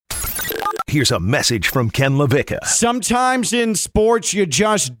Here's a message from Ken LaVicka. Sometimes in sports, you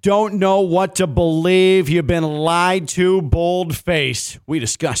just don't know what to believe. You've been lied to, bold-face. We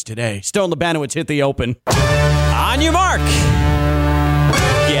discussed today. Stone Labanowitz hit the open. On your mark.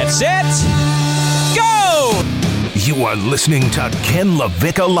 Get set. Go! You are listening to Ken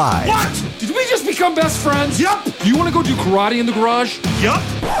LaVicka Live. What? Did we just become best friends? Yup. Do you want to go do karate in the garage? Yup.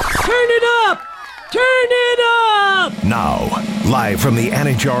 Turn it up! Turn it up! Now, live from the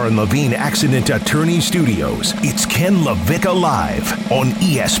Anajar and Levine Accident Attorney Studios, it's Ken LaVicka Live on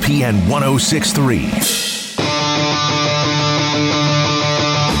ESPN 106.3.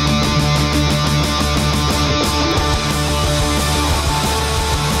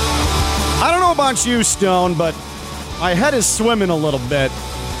 I don't know about you, Stone, but my head is swimming a little bit.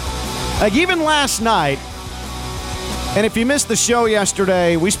 Like, even last night, and if you missed the show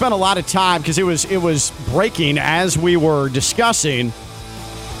yesterday, we spent a lot of time because it was breaking as we were discussing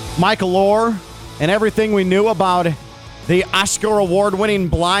Michael Oher and everything we knew about the Oscar award-winning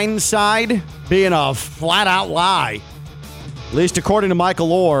Blind Side being a flat-out lie, at least according to Michael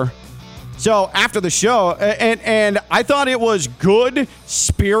Oher. So after the show, and I thought it was good,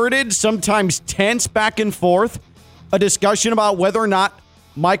 spirited, sometimes tense back and forth, a discussion about whether or not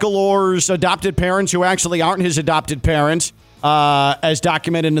Michael Oher's adopted parents, who actually aren't his adopted parents, as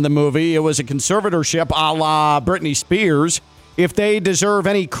documented in the movie, it was a conservatorship a la Britney Spears, if they deserve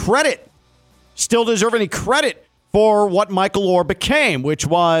any credit, still deserve any credit for what Michael Oher became, which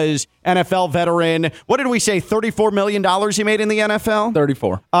was NFL veteran. What did we say, $34 million he made in the NFL?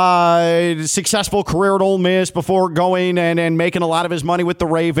 34. Successful career at Ole Miss before going and making a lot of his money with the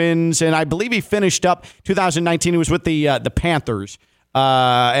Ravens. And I believe he finished up 2019. He was with the Panthers.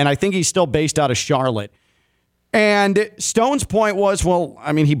 And I think he's still based out of Charlotte. And Stone's point was, well,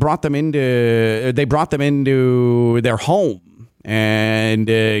 I mean, they brought them into their home and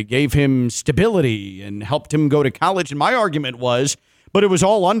gave him stability and helped him go to college. And my argument was, but it was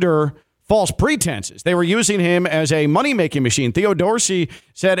all under false pretenses. They were using him as a money-making machine. Theo Dorsey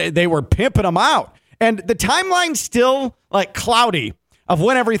said they were pimping him out. And the timeline's still like cloudy of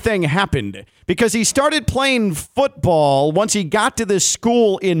when everything happened, because he started playing football once he got to this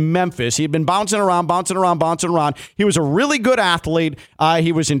school in Memphis. He'd been bouncing around. He was a really good athlete.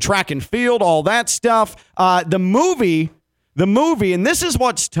 He was in track and field, all that stuff. The movie, and this is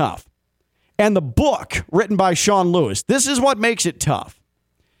what's tough, and the book written by Sean Lewis, this is what makes it tough,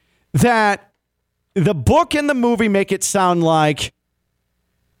 that the book and the movie make it sound like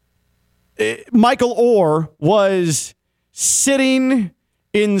Michael Oher was sitting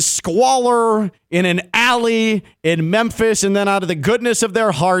in squalor in an alley in Memphis, and then out of the goodness of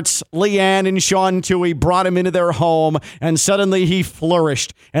their hearts, Leanne and Sean Tuohy brought him into their home, and suddenly he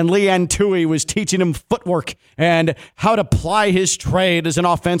flourished, and Leanne Tuohy was teaching him footwork and how to ply his trade as an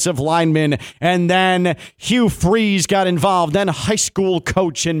offensive lineman, and then Hugh Freeze got involved, then high school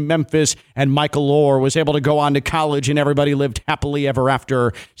coach in Memphis, and Michael Oher was able to go on to college, and everybody lived happily ever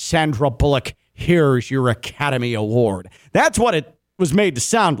after. Sandra Bullock, here's your Academy Award. That's what it was made to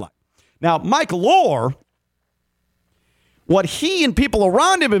sound like. Now, Michael Oher, what he and people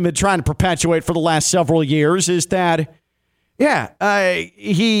around him have been trying to perpetuate for the last several years is that,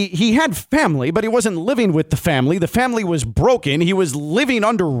 he had family, but he wasn't living with the family. The family was broken. He was living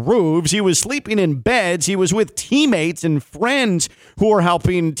under roofs. He was sleeping in beds. He was with teammates and friends who were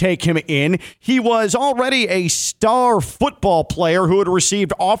helping take him in. He was already a star football player who had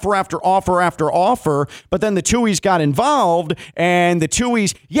received offer after offer after offer, but then the Tuohys got involved, and the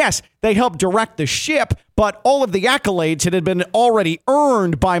Tuohys, yes, they helped direct the ship, but all of the accolades had been already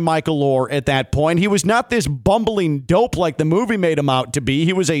earned by Michael Oher at that point. He was not this bumbling dope like the movie made him out to be.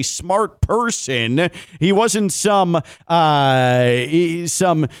 He was a smart person. He wasn't some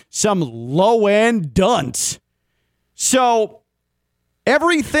low-end dunce. So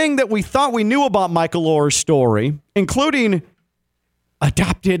everything that we thought we knew about Michael Oher's story, including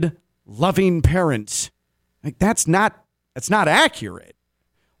adopted, loving parents, like that's not accurate.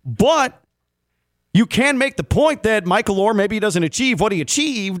 But you can make the point that Michael Oher maybe doesn't achieve what he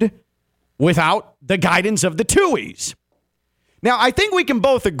achieved without the guidance of the Tuohys. Now, I think we can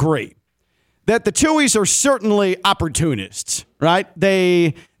both agree that the Tuohys are certainly opportunists, right?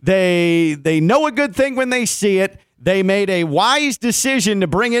 They know a good thing when they see it. They made a wise decision to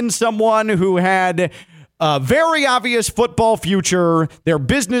bring in someone who had a very obvious football future. They're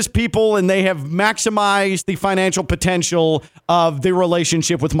business people, and they have maximized the financial potential of the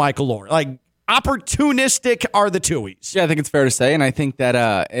relationship with Michael Oher. Like, opportunistic are the Tuohys. Yeah, I think it's fair to say, and I think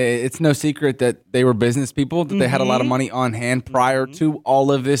that it's no secret that they were business people, that they had a lot of money on hand prior to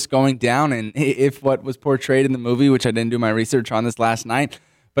all of this going down, and if what was portrayed in the movie, which I didn't do my research on this last night,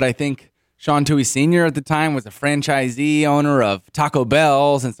 but I think Sean Toohey Sr. at the time was a franchisee owner of Taco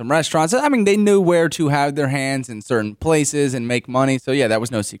Bell's and some restaurants. I mean, they knew where to have their hands in certain places and make money. So, yeah, that was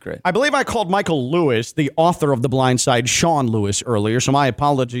no secret. I believe I called Michael Lewis, the author of The Blind Side, Sean Lewis earlier. So my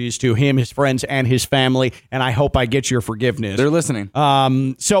apologies to him, his friends, and his family. And I hope I get your forgiveness. They're listening.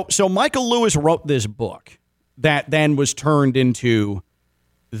 So Michael Lewis wrote this book that then was turned into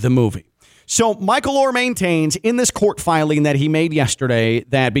the movie. So Michael Oher maintains in this court filing that he made yesterday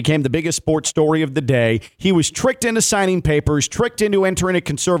that became the biggest sports story of the day, he was tricked into signing papers, tricked into entering a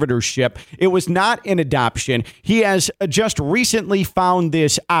conservatorship. It was not an adoption. He has just recently found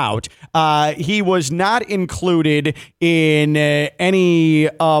this out. He was not included in any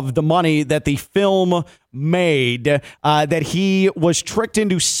of the money that the film made, that he was tricked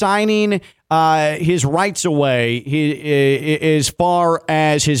into signing his rights away, as far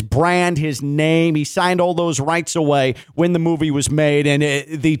as his brand, his name. He signed all those rights away when the movie was made, and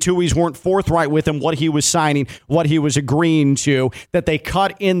the Tooheys weren't forthright with him what he was signing, what he was agreeing to, that they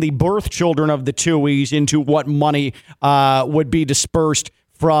cut in the birth children of the Tooheys into what money would be dispersed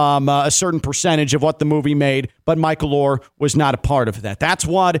from a certain percentage of what the movie made, but Michael Oher was not a part of that. That's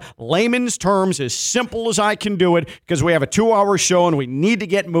what layman's terms, as simple as I can do it, because we have a 2-hour show and we need to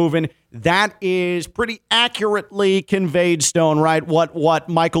get moving. That is pretty accurately conveyed, Stone, right? What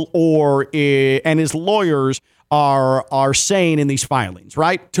Michael Oher and his lawyers are saying in these filings,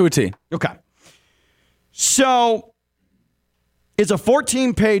 right? To a T. Okay. So it's a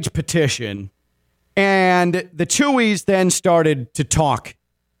 14-page petition, and the Tooheys then started to talk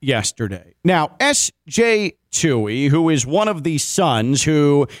yesterday. Now, S.J. Toohey, who is one of the sons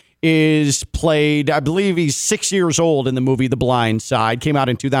who is played, I believe he's 6 years old in the movie The Blind Side, came out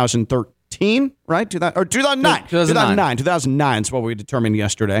in 2013, right? 2009. 2009 is what we determined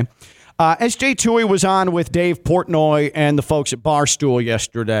yesterday. S.J. Toohey was on with Dave Portnoy and the folks at Barstool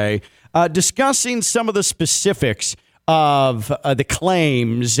yesterday, discussing some of the specifics of the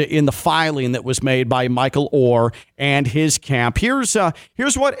claims in the filing that was made by Michael Oher and his camp. Here's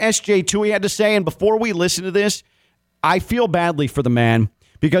what S.J. Toohey had to say, and before we listen to this, I feel badly for the man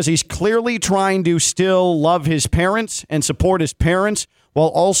because he's clearly trying to still love his parents and support his parents while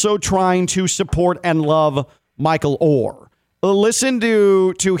also trying to support and love Michael Oher. Listen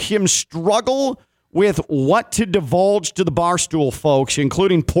to him struggle with what to divulge to the Barstool folks,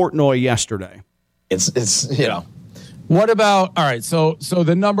 including Portnoy yesterday. It's you know. What about, all right, so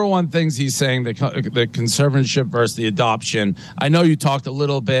the number one things he's saying, the conservatorship versus the adoption. I know you talked a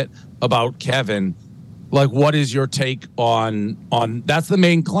little bit about Kevin. Like, what is your take on that's the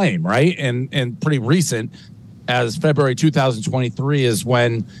main claim, right? And pretty recent, as February 2023 is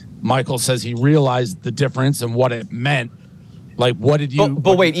when Michael says he realized the difference and what it meant. Like, what did you...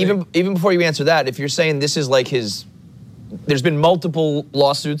 But wait, even before you answer that, if you're saying this is like there's been multiple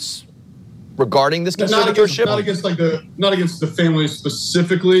lawsuits regarding this conservatorship? Not against the family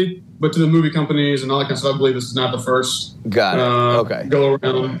specifically, but to the movie companies and all that kind of stuff. I believe this is not the first. Got it. Okay. Go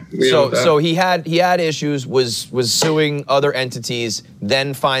around. So he had issues, was suing other entities,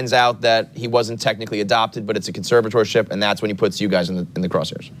 then finds out that he wasn't technically adopted, but it's a conservatorship, and that's when he puts you guys in the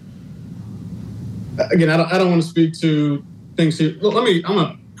crosshairs. Again, I don't want to speak to things here. I'm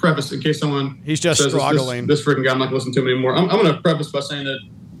gonna preface in case someone he's just struggling. This freaking guy, I'm not gonna listen to him anymore. I'm gonna preface by saying that.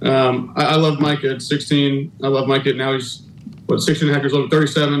 I loved Mike at 16. I love Mike at now he's 16 and a half years old,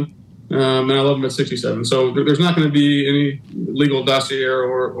 37, and I love him at 67. So there's not going to be any legal dossier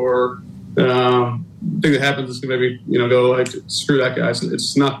or thing that happens that's going to maybe go like screw that guy.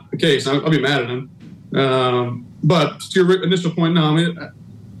 It's not the case. I'll be mad at him. But to your initial point, no. I mean,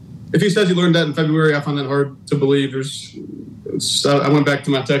 if he says he learned that in February, I find that hard to believe. I went back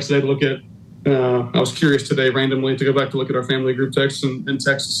to my text today to look at. I was curious today randomly to go back to look at our family group texts and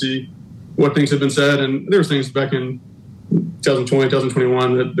text to see what things had been said. And there was things back in 2020,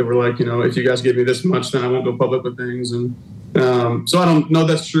 2021 that were like, if you guys give me this much, then I won't go public with things. And so I don't know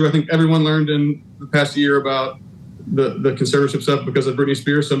that's true. I think everyone learned in the past year about the conservatorship stuff because of Britney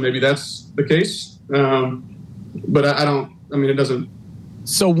Spears. So maybe that's the case. But it doesn't.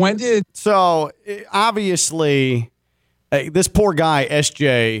 So obviously... this poor guy,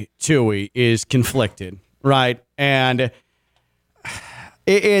 S.J. Toohey, is conflicted, right? And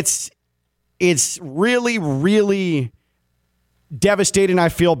it's really, really devastating. I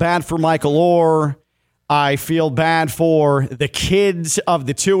feel bad for Michael Oher. I feel bad for the kids of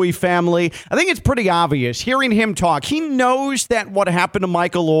the Toohey family. I think it's pretty obvious. Hearing him talk, he knows that what happened to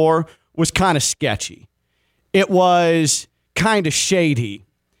Michael Oher was kind of sketchy. It was kind of shady.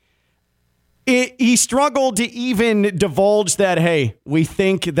 He struggled to even divulge that, hey, we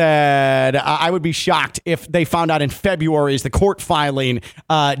think that I would be shocked if they found out in February, as the court filing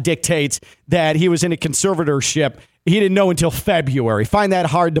dictates, that he was in a conservatorship. He didn't know until February. Find that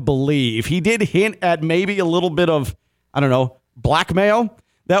hard to believe. He did hint at maybe a little bit of, I don't know, blackmail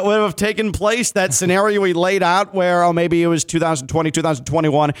that would have taken place. That scenario he laid out where, maybe it was 2020,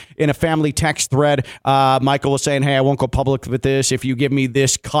 2021 in a family text thread. Michael was saying, hey, I won't go public with this if you give me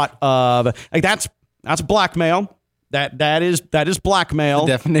this cut of, like, that's blackmail. That is blackmail.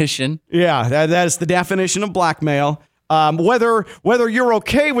 The definition. Yeah, that is the definition of blackmail. Whether you're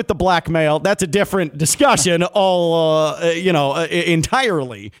okay with the blackmail, that's a different discussion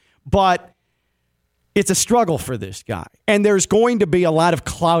entirely. But it's a struggle for this guy. And there's going to be a lot of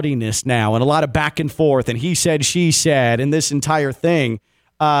cloudiness now and a lot of back and forth and he said, she said, and this entire thing.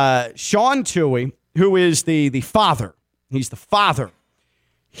 Sean Tuohy, who is the father, he's the father.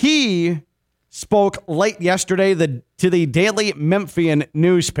 He spoke late yesterday to the Daily Memphian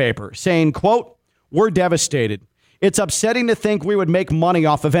newspaper saying, quote, "We're devastated. It's upsetting to think we would make money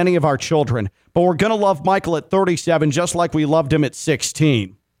off of any of our children, but we're going to love Michael at 37 just like we loved him at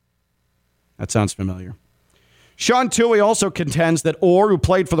 16. That sounds familiar. Sean Tuohy also contends that Orr, who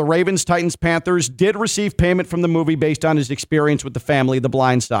played for the Ravens, Titans, Panthers, did receive payment from the movie based on his experience with the family, The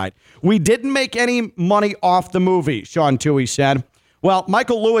Blind Side. We didn't make any money off the movie, Sean Tuohy said. Well,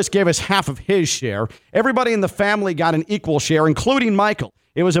 Michael Lewis gave us half of his share. Everybody in the family got an equal share, including Michael.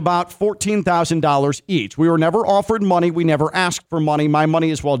 It was about $14,000 each. We were never offered money. We never asked for money. My money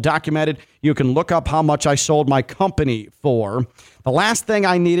is well documented. You can look up how much I sold my company for. The last thing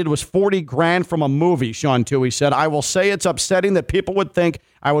I needed was $40,000 from a movie, Sean Tuohy said. I will say it's upsetting that people would think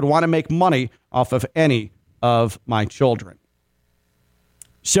I would want to make money off of any of my children.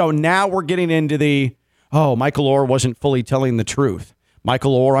 So now we're getting into Michael Orr wasn't fully telling the truth.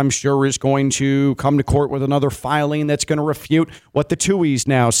 Michael Orr, I'm sure, is going to come to court with another filing that's going to refute what the Tuohys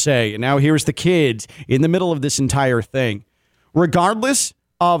now say. And now here's the kids in the middle of this entire thing. Regardless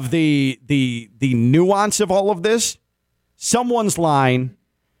of the nuance of all of this, someone's lying.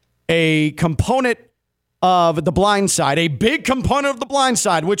 A component of The Blind Side, a big component of The Blind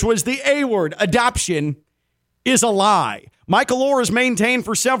Side, which was the A word, adoption, is a lie. Michael Orr has maintained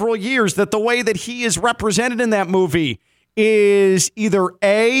for several years that the way that he is represented in that movie is either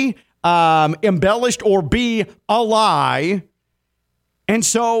A, embellished, or B, a lie. And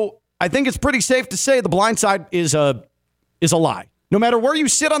so I think it's pretty safe to say The Blind Side is a lie. No matter where you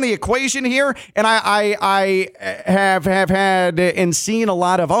sit on the equation here, and I have had and seen a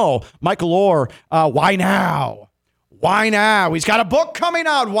lot of, Michael Orr, why now? Why now? He's got a book coming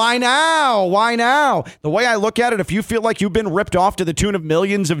out. Why now? Why now? The way I look at it, if you feel like you've been ripped off to the tune of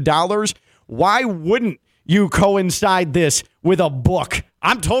millions of dollars, why wouldn't you coincide this with a book?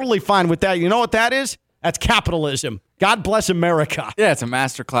 I'm totally fine with that. You know what that is? That's capitalism. God bless America. Yeah, it's a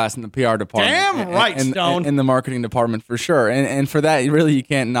masterclass in the PR department. Damn right, Stone. In the marketing department, for sure. And for that, really, you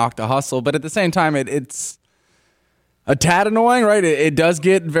can't knock the hustle. But at the same time, it's a tad annoying, right? It does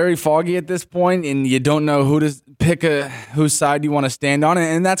get very foggy at this point, and you don't know who to pick whose side you want to stand on.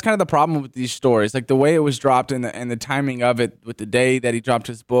 And that's kind of the problem with these stories. Like the way it was dropped and the timing of it with the day that he dropped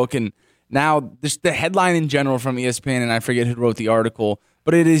his book. And now the headline in general from ESPN, and I forget who wrote the article,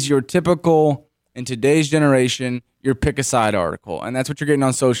 but it is your typical, in today's generation, your pick a side article, and that's what you're getting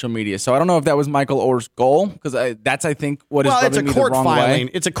on social media. So I don't know if that was Michael Orr's goal, because that's, I think, what is rubbing me the wrong way.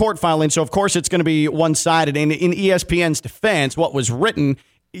 It's a court filing, so of course it's going to be one-sided. And in ESPN's defense, what was written,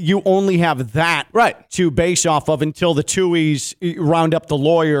 you only have that to base off of until the Tuohys round up the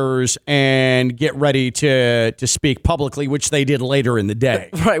lawyers and get ready to speak publicly, which they did later in the day.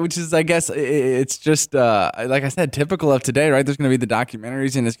 Right, which is, I guess, it's just, like I said, typical of today, right? There's going to be the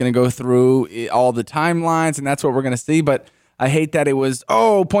documentaries, and it's going to go through all the timelines, and that's what we're going to see. But I hate that it was,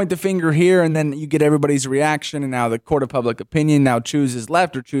 point the finger here, and then you get everybody's reaction, and now the court of public opinion now chooses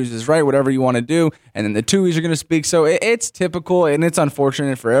left or chooses right, whatever you want to do, and then the Tuohys are going to speak. So it's typical, and it's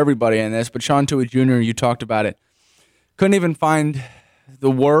unfortunate for everybody in this, but Sean Tuohy Jr., you talked about it, couldn't even find the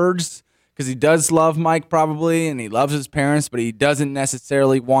words, because he does love Mike probably, and he loves his parents, but he doesn't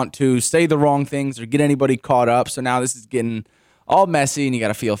necessarily want to say the wrong things or get anybody caught up. So now this is getting all messy, and you got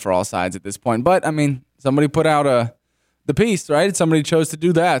to feel for all sides at this point. But, I mean, somebody put out the piece, right? Somebody chose to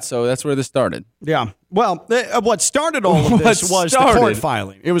do that, so that's where this started. Yeah. Well, what started all of this was the court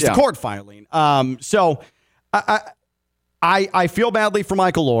filing. It was the court filing. So I feel badly for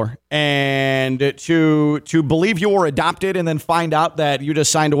Michael Orr, and to believe you were adopted and then find out that you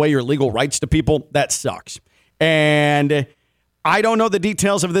just signed away your legal rights to people, that sucks. And I don't know the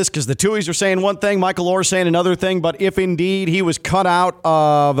details of this because the Tuohys are saying one thing, Michael Orr saying another thing, but if indeed he was cut out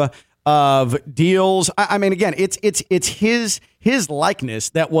of of deals. I mean, again, it's his likeness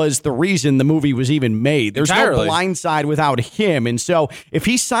that was the reason the movie was even made. There's Entirely. no Blind Side without him. And so if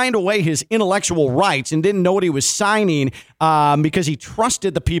he signed away his intellectual rights and didn't know what he was signing because he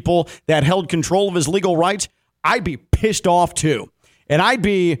trusted the people that held control of his legal rights, I'd be pissed off too. And I'd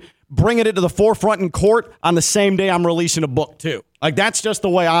be bringing it to the forefront in court on the same day I'm releasing a book too. Like, that's just the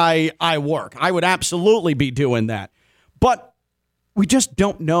way I work. I would absolutely be doing that. But we just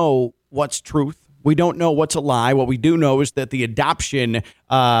don't know what's truth. We don't know what's a lie. What we do know is that the adoption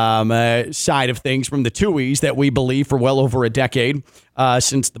side of things from the Tuohys that we believe for well over a decade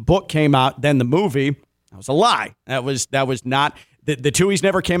since the book came out, then the movie, that was a lie. That was not, the Tuohys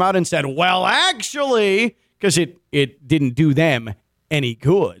never came out and said, well, actually, because it didn't do them any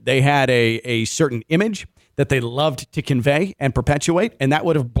good. They had a certain image that they loved to convey and perpetuate, and that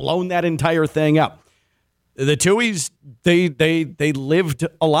would have blown that entire thing up. The Tuohys, they lived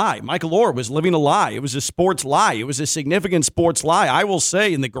a lie. Michael Oher was living a lie. It was a sports lie. It was a significant sports lie. I will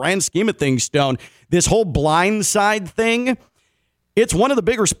say, in the grand scheme of things, Stone, this whole Blind Side thing, it's one of the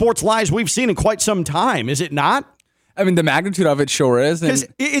bigger sports lies we've seen in quite some time, is it not? I mean, the magnitude of it sure is. Because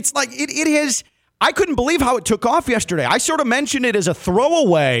it's like, it has, I couldn't believe how it took off yesterday. I sort of mentioned it as a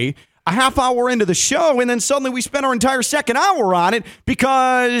throwaway a half hour into the show, and then suddenly we spent our entire second hour on it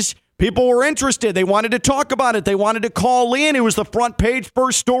because people were interested. They wanted to talk about it. They wanted to call in. It was the front page,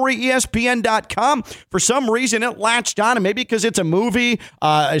 first story, ESPN.com. For some reason, it latched on, and maybe because it's a movie,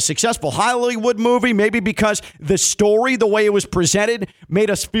 a successful Hollywood movie, maybe because the story, the way it was presented, made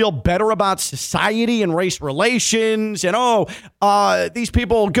us feel better about society and race relations. And, these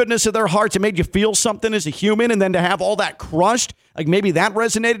people, goodness of their hearts, it made you feel something as a human, and then to have all that crushed, like maybe that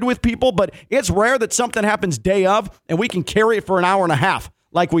resonated with people. But it's rare that something happens day of, and we can carry it for an hour and a half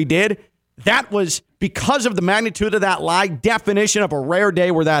like we did. That was because of the magnitude of that lie, definition of a rare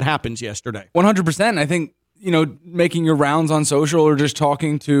day where that happens yesterday. 100%. I think, making your rounds on social or just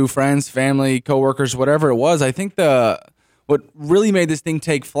talking to friends, family, coworkers, whatever it was, I think what really made this thing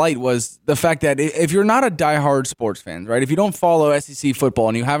take flight was the fact that if you're not a diehard sports fan, right, if you don't follow SEC football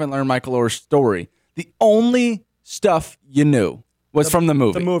and you haven't learned Michael Oher's story, the only stuff you knew was from the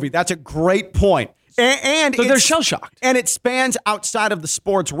movie. The movie. That's a great point. And so they're shell-shocked. And it spans outside of the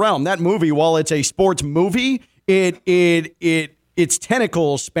sports realm. That movie, while it's a sports movie, its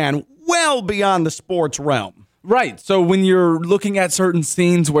tentacles span well beyond the sports realm. Right. So when you're looking at certain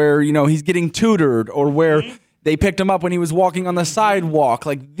scenes where, he's getting tutored or where they picked him up when he was walking on the sidewalk,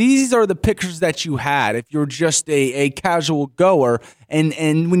 like these are the pictures that you had if you're just a casual goer.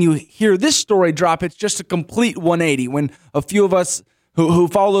 And when you hear this story drop, it's just a complete 180. When a few of us who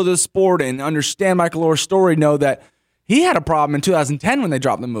follow the sport and understand Michael Oher's story know that he had a problem in 2010 when they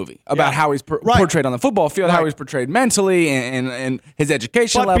dropped the movie about how he's portrayed on the football field, how he's portrayed mentally and his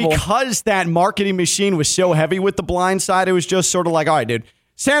education level. But because that marketing machine was so heavy with The Blind Side, it was just sort of like, all right, dude,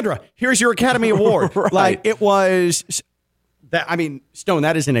 Sandra, here's your Academy Award. Right. Like, it was that. I mean, Stone,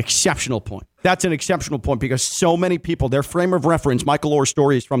 that is an exceptional point. That's an exceptional point because so many people, their frame of reference, Michael Oher's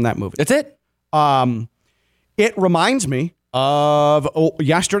story is from that movie. That's it. It reminds me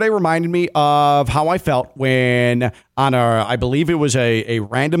yesterday reminded me of how I felt when I believe it was a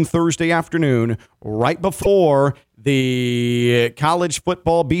random Thursday afternoon right before the college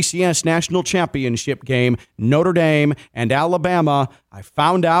football BCS national championship game, Notre Dame and Alabama. I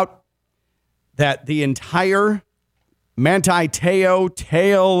found out that the entire Manti Te'o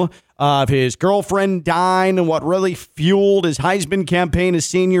tale of his girlfriend dying and what really fueled his Heisman campaign his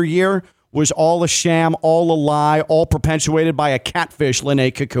senior year was all a sham, all a lie, all perpetuated by a catfish,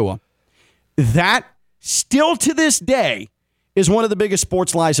 Lene Kekua. That, still to this day, is one of the biggest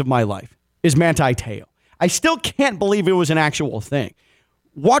sports lies of my life, is Manti Te'o. I still can't believe it was an actual thing.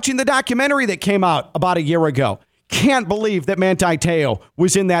 Watching the documentary that came out about a year ago, can't believe that Manti Te'o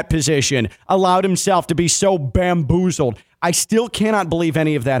was in that position, allowed himself to be so bamboozled. I still cannot believe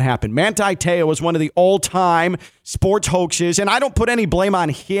any of that happened. Manti Te'o was one of the all-time sports hoaxes, and I don't put any blame on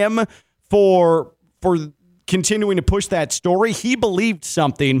him for continuing to push that story. He believed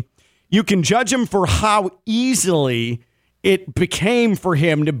something. You can judge him for how easily it became for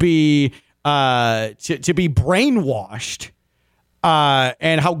him to be brainwashed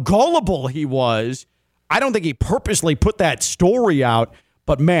and how gullible he was. I don't think he purposely put that story out,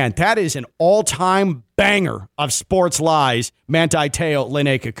 but man, that is an all-time banger of sports lies. Manti Te'o,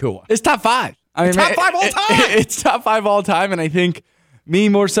 Lene Kekua. It's top five. Top five all time. It's top five all time, and I think me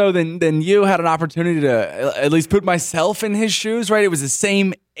more so than you had an opportunity to at least put myself in his shoes, right? It was the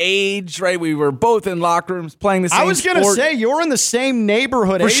same age, right? We were both in locker rooms playing the same I was going to say, you're in the same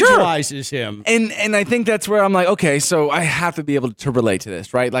neighborhood age-wise as him. And I think that's where I'm like, okay, so I have to be able to relate to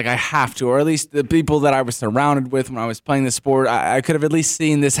this, right? Like I have to, or at least the people that I was surrounded with when I was playing the sport, I could have at least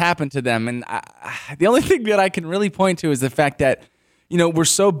seen this happen to them. And the only thing that I can really point to is the fact that, we're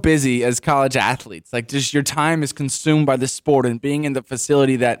so busy as college athletes. Like just your time is consumed by the sport and being in the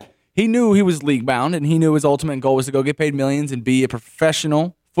facility that he knew he was league bound and he knew his ultimate goal was to go get paid millions and be a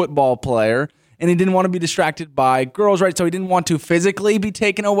professional football player. And he didn't want to be distracted by girls, right? So he didn't want to physically be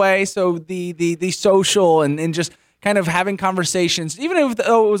taken away. So the social and just kind of having conversations, even if it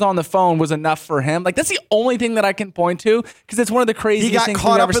was on the phone, was enough for him. Like that's the only thing that I can point to because it's one of the craziest things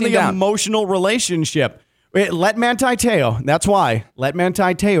we've ever seen. He got caught up in the emotional relationship. Let Manti Te'o. That's why. Let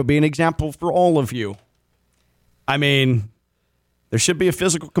Manti Te'o be an example for all of you. I mean, there should be a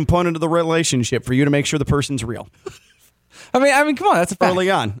physical component of the relationship for you to make sure the person's real. I mean, come on, that's a fact. Early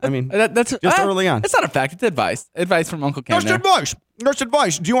on. I mean, that's just early on. It's not a fact. It's advice. Advice from Uncle Ken. Just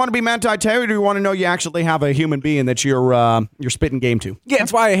advice. Do you want to be Manti Te'o, or do you want to know you actually have a human being that you're spitting game to? Yeah,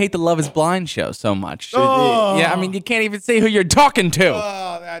 that's why I hate the Love Is Blind show so much. Oh. Yeah, I mean, you can't even see who you're talking to.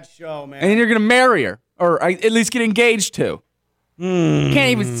 Oh, that show, man. And then you're going to marry her, or at least get engaged to. You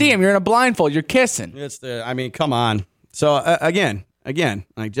can't even see him. You're in a blindfold. You're kissing. Come on. So, again,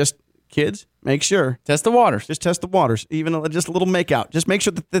 like just kids, make sure. Test the waters. Just test the waters. Even just a little make out. Just make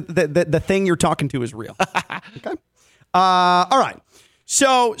sure that the thing you're talking to is real. Okay? All right.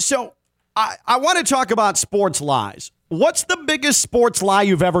 So I want to talk about sports lies. What's the biggest sports lie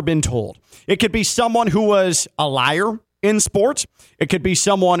you've ever been told? It could be someone who was a liar in sports. It could be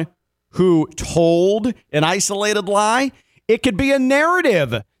someone who told an isolated lie. It could be a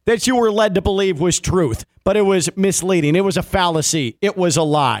narrative that you were led to believe was truth, but it was misleading. It was a fallacy. It was a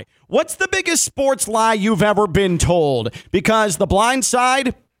lie. What's the biggest sports lie you've ever been told? Because the blind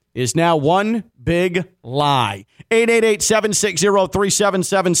side is now one big lie.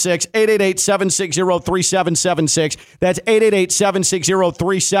 888-760-3776. 888-760-3776. That's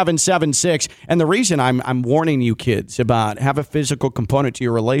 888-760-3776. And the reason I'm warning you kids about have a physical component to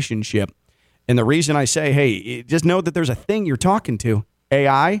your relationship, and the reason I say, hey, just know that there's a thing you're talking to.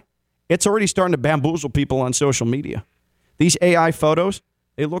 AI, it's already starting to bamboozle people on social media. These AI photos,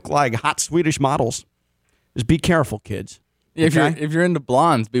 they look like hot Swedish models. Just be careful, kids. Okay? If you're into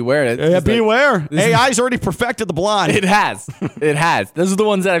blondes, beware. Beware. AI's already perfected the blonde. It has. Those are the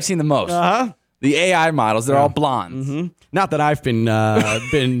ones that I've seen the most. Uh-huh. The AI models, they're all blondes. Mm-hmm. Not that I've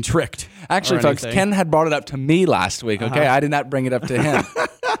been tricked. Actually, folks, Ken had brought it up to me last week, okay? I did not bring it up to him.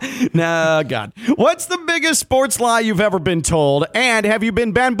 No, God. What's the biggest sports lie you've ever been told? And have you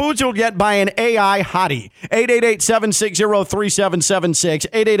been bamboozled yet by an AI hottie? 888-760-3776.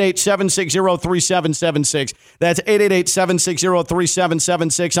 888-760-3776. That's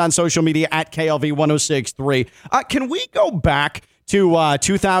 888-760-3776 on social media at KLV1063. Can we go back to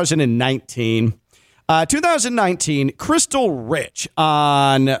 2019? 2019, Crystal Rich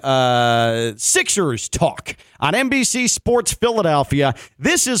on Sixers Talk on NBC Sports Philadelphia.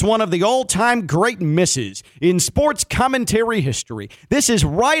 This is one of the all-time great misses in sports commentary history. This is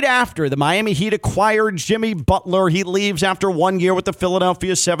right after the Miami Heat acquired Jimmy Butler. He leaves after 1 year with the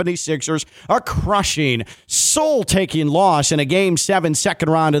Philadelphia 76ers. A crushing, soul-taking loss in a Game 7 second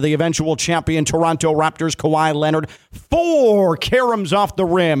round of the eventual champion Toronto Raptors. Kawhi Leonard, 4 caroms off the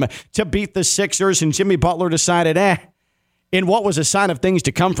rim to beat the Sixers, and Jimmy Butler decided, in what was a sign of things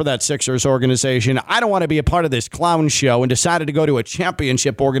to come for that Sixers organization, I don't want to be a part of this clown show, and decided to go to a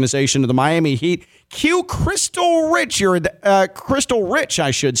championship organization of the Miami Heat. Cue Crystal Rich,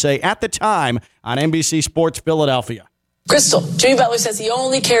 I should say, at the time on NBC Sports Philadelphia. Crystal, Jimmy Butler says he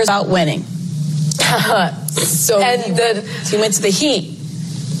only cares about winning. So he went to the Heat.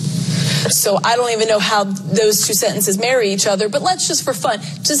 So I don't even know how those two sentences marry each other, but let's just for fun.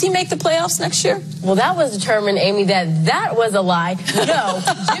 Does he make the playoffs next year? Well, that was determined, Amy, that was a lie. No,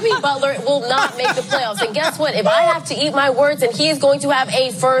 Jimmy Butler will not make the playoffs. And guess what? If I have to eat my words, and he is going to have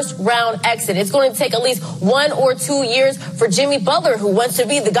a first-round exit. It's going to take at least 1 or 2 years for Jimmy Butler, who wants to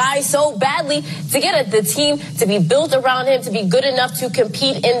be the guy so badly, to get the team to be built around him, to be good enough to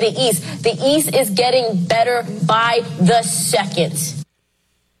compete in the East. The East is getting better by the second.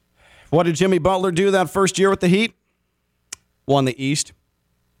 What did Jimmy Butler do that first year with the Heat? Won the East.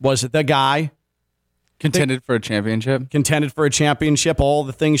 Was the guy. Contended for a championship. All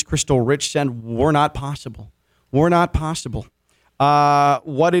the things Crystal Rich said were not possible. What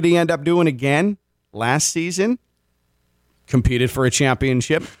did he end up doing again last season? Competed for a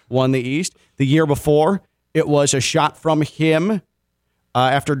championship. Won the East. The year before, it was a shot from him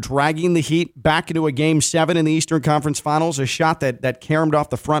after dragging the Heat back into a Game 7 in the Eastern Conference Finals, a shot that caromed off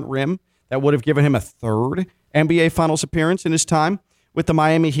the front rim that would have given him a third NBA Finals appearance in his time with the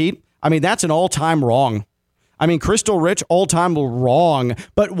Miami Heat. I mean, that's an all-time wrong. I mean, Crystal Rich, all-time wrong.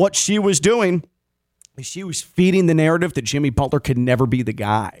 But what she was doing is she was feeding the narrative that Jimmy Butler could never be the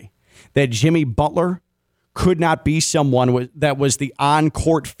guy, that Jimmy Butler could not be someone that was the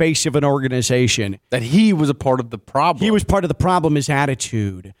on-court face of an organization. That he was a part of the problem. He was part of the problem, his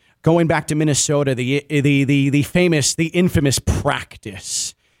attitude. Going back to Minnesota, the infamous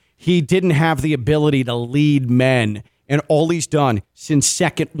practice. He didn't have the ability to lead men. And all he's done since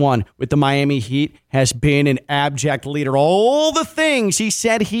second one with the Miami Heat has been an abject leader. All the things he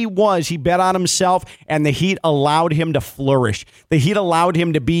said he was, he bet on himself, and the Heat allowed him to flourish. The Heat allowed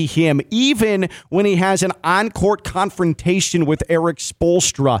him to be him. Even when he has an on-court confrontation with Eric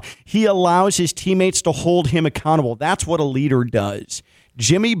Spoelstra, he allows his teammates to hold him accountable. That's what a leader does.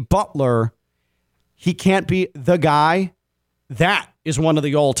 Jimmy Butler, he can't be the guy. That is one of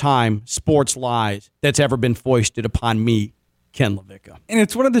the all-time sports lies that's ever been foisted upon me, Ken LaVicka. And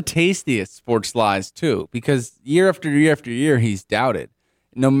it's one of the tastiest sports lies, too, because year after year after year, he's doubted.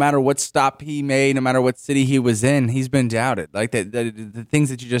 No matter what stop he made, no matter what city he was in, he's been doubted. Like the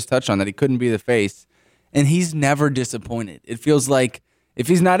things that you just touched on, that he couldn't be the face. And he's never disappointed. It feels like if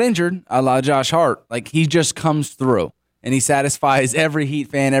he's not injured, a la Josh Hart, like he just comes through. And he satisfies every Heat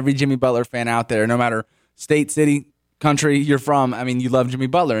fan, every Jimmy Butler fan out there, no matter state, city, country you're from. I mean, you love Jimmy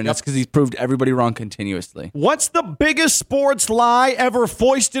Butler, and that's because he's proved everybody wrong continuously. What's the biggest sports lie ever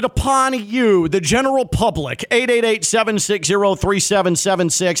foisted upon you, the general public?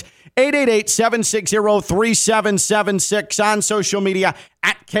 888-760-3776. 888-760-3776 on social media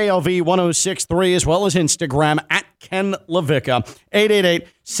at KLV1063, as well as Instagram at Ken LaVicka.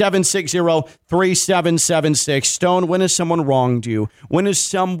 888-760-3776. Stone, when has someone wronged you? When has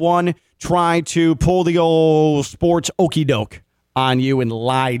someone tried to pull the old sports okie doke on you and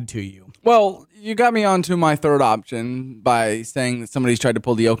lied to you? Well, you got me onto my third option by saying that somebody's tried to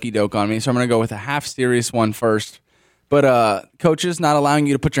pull the okie doke on me, so I'm going to go with a half serious one first. But coaches not allowing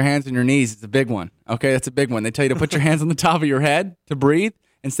you to put your hands on your knees is a big one. Okay, that's a big one. They tell you to put your hands on the top of your head to breathe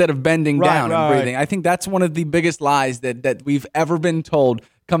instead of bending down and breathing. I think that's one of the biggest lies that we've ever been told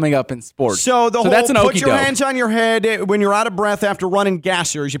coming up in sports. So that's an put your okey-doke. hands on your head when you're out of breath after running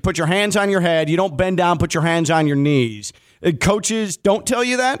gassers. You put your hands on your head. You don't bend down, put your hands on your knees. Coaches don't tell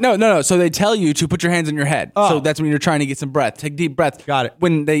you that? No. So they tell you to put your hands on your head. Oh. So that's when you're trying to get some breath. Take deep breaths. Got it.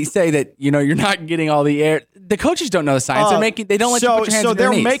 When they say that, you're not getting all the air, the coaches don't know the science. They don't let you put your hands on your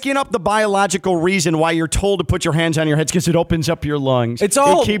knees. So they're making up the biological reason why you're told to put your hands on your heads, because it opens up your lungs. It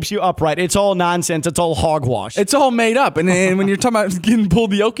keeps you upright. It's all nonsense. It's all hogwash. It's all made up. And when you're talking about getting pulled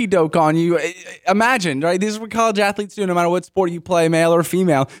the okie doke on you, imagine, right? This is what college athletes do, no matter what sport you play, male or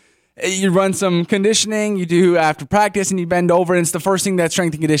female. You run some conditioning, you do after practice, and you bend over, and it's the first thing that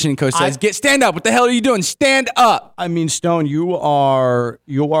strength and conditioning coach says, stand up. What the hell are you doing? Stand up. I mean, Stone, you are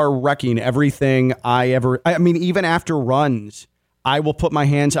wrecking everything even after runs, I will put my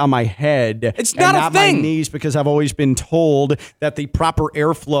hands on my head. It's not and a thing. My knees, because I've always been told that the proper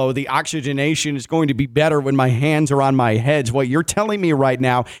airflow, the oxygenation is going to be better when my hands are on my head. What you're telling me right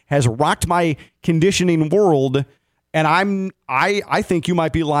now has rocked my conditioning world. And I think you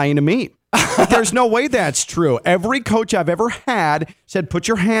might be lying to me. There's no way that's true. Every coach I've ever had said, put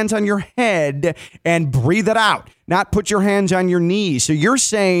your hands on your head and breathe it out, not put your hands on your knees. So you're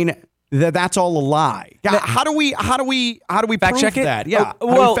saying that that's all a lie. How do we fact prove check it? that? Yeah. Well,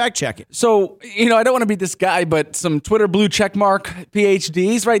 how do we fact check it? So, I don't want to be this guy, but some Twitter blue checkmark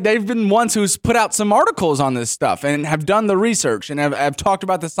PhDs, right? They've been ones who's put out some articles on this stuff and have done the research and have talked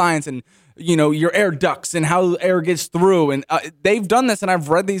about the science and your air ducts and how air gets through. And they've done this, and I've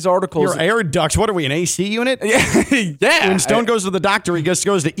read these articles. Your air ducts? What are we, an AC unit? Yeah. When Stone goes to the doctor, he just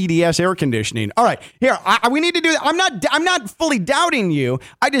goes to EDS air conditioning. All right, here, we need to do that. I'm not fully doubting you.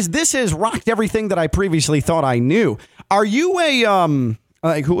 This has rocked everything that I previously thought I knew. Are you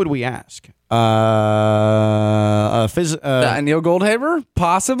who would we ask? Neil Goldhaber?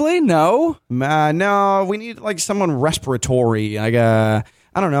 Possibly? No. No, we need someone respiratory.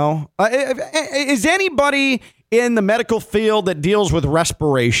 I don't know. Is anybody in the medical field that deals with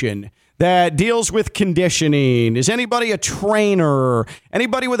respiration, that deals with conditioning? Is anybody a trainer?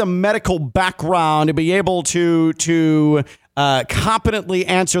 Anybody with a medical background to be able to competently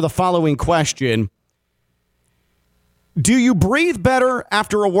answer the following question? Do you breathe better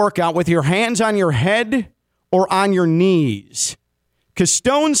after a workout with your hands on your head or on your knees? Because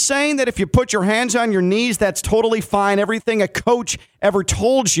Stone's saying that if you put your hands on your knees, that's totally fine. Everything a coach ever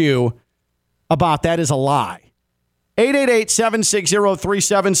told you about that is a lie.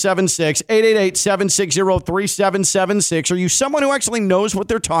 888-760-3776, 888-760-3776. Are you someone who actually knows what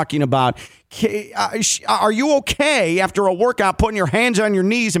they're talking about? Are you okay after a workout putting your hands on your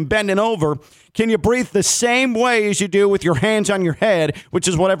knees and bending over? Can you breathe the same way as you do with your hands on your head, which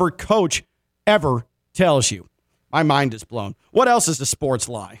is what every coach ever tells you? My mind is blown. What else is the sports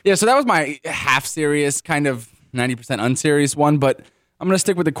lie? Yeah, so that was my half-serious, kind of 90% unserious one, but I'm going to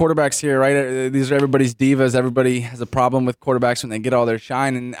stick with the quarterbacks here, right? These are everybody's divas. Everybody has a problem with quarterbacks when they get all their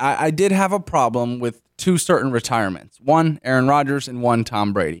shine, and I did have a problem with two certain retirements. One, Aaron Rodgers, and one,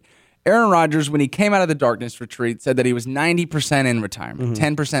 Tom Brady. Aaron Rodgers, when he came out of the darkness retreat, said that he was 90% in retirement.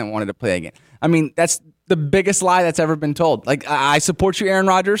 10% wanted to play again. I mean, that's the biggest lie that's ever been told. Like, I support you, Aaron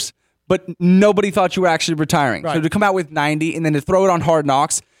Rodgers, but nobody thought you were actually retiring. Right. So to come out with 90 and then to throw it on Hard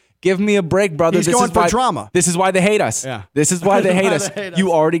Knocks, give me a break, brother. He's going for drama. This is why they hate us. Yeah. This is why they hate us.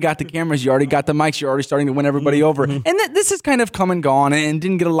 You already got the cameras. You already got the mics. You're already starting to win everybody over. And this has kind of come and gone and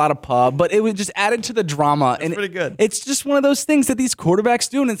didn't get a lot of pub, but it was just added to the drama. That's pretty good. It's just one of those things that these quarterbacks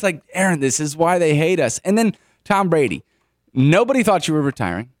do, and it's like, Aaron, this is why they hate us. And then Tom Brady. Nobody thought you were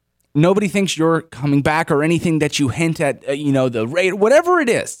retiring. Nobody thinks you're coming back or anything that you hint at, the rate, whatever it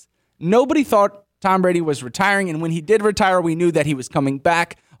is. Nobody thought Tom Brady was retiring, and when he did retire, we knew that he was coming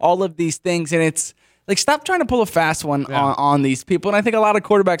back. All of these things, and it's like, stop trying to pull a fast one on these people. And I think a lot of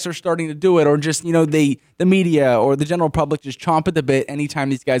quarterbacks are starting to do it, or just the media or the general public just chomp at the bit anytime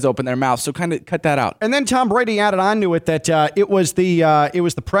these guys open their mouth. So kind of cut that out. And then Tom Brady added on to it that it was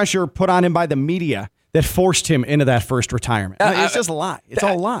the pressure put on him by the media that forced him into that first retirement. It's just a lie. It's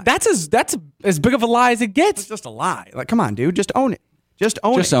all a lie. That's as big of a lie as it gets. It's just a lie. Like, come on, dude, just own it. Just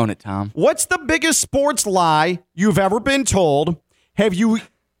own it, Tom. What's the biggest sports lie you've ever been told? Have you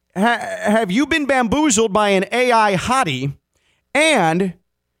been bamboozled by an AI hottie? And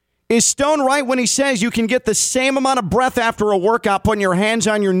is Stone right when he says you can get the same amount of breath after a workout putting your hands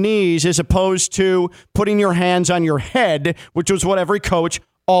on your knees as opposed to putting your hands on your head, which was what every coach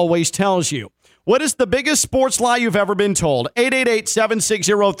always tells you? What is the biggest sports lie you've ever been told?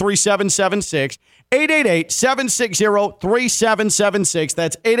 888-760-3776. 888-760-3776.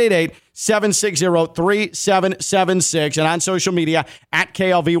 That's 888-760-3776. And on social media, at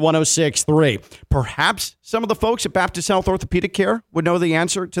KLV1063. Perhaps some of the folks at Baptist Health Orthopedic Care would know the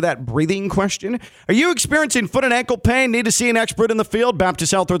answer to that breathing question. Are you experiencing foot and ankle pain? Need to see an expert in the field?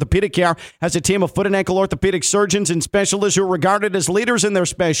 Baptist Health Orthopedic Care has a team of foot and ankle orthopedic surgeons and specialists who are regarded as leaders in their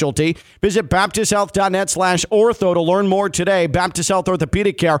specialty. Visit BaptistHealth.net/ortho to learn more today. Baptist Health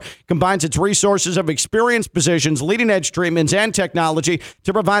Orthopedic Care combines its resources of experienced physicians, leading-edge treatments, and technology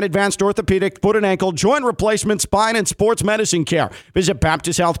to provide advanced orthopedic, foot and ankle, joint replacement, spine, and sports medicine care. Visit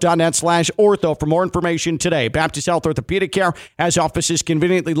BaptistHealth.net/ortho for more information today. Baptist Health Orthopedic Care has offices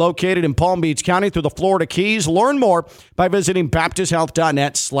conveniently located in Palm Beach County through the Florida Keys. Learn more by visiting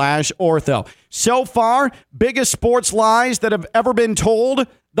BaptistHealth.net/ortho. So far, biggest sports lies that have ever been told: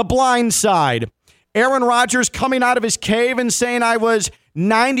 The Blind Side. Aaron Rodgers coming out of his cave and saying, I was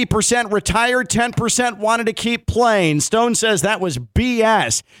 90% retired, 10% wanted to keep playing. Stone says that was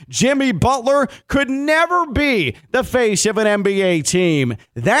BS. Jimmy Butler could never be the face of an NBA team.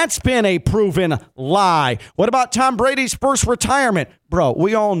 That's been a proven lie. What about Tom Brady's first retirement? Bro,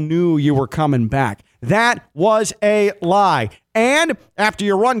 we all knew you were coming back. That was a lie. And after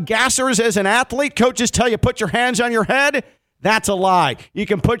you run gassers as an athlete, coaches tell you put your hands on your head. That's a lie. You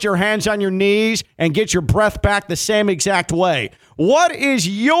can put your hands on your knees and get your breath back the same exact way. What is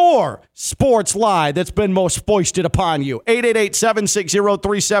your sports lie that's been most foisted upon you?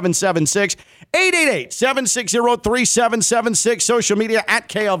 888-760-3776. 888-760-3776. Social media at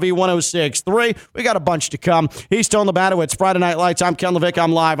KLV1063. We got a bunch to come. He's Stone Labatowitz. Friday Night Lights. I'm Ken Levick.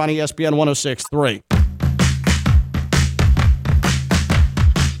 I'm live on ESPN 1063.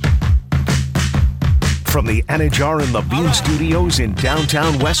 From the Anajar and Levine Studios in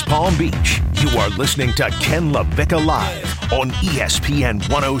downtown West Palm Beach, you are listening to Ken LaVicka Live on ESPN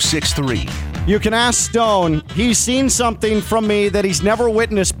 1063. You can ask Stone. He's seen something from me that he's never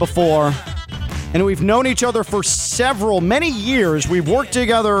witnessed before. And we've known each other for many years. We've worked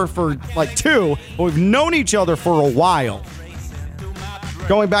together for like 2, but we've known each other for a while.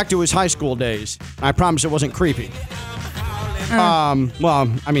 Going back to his high school days. I promise it wasn't creepy. Well,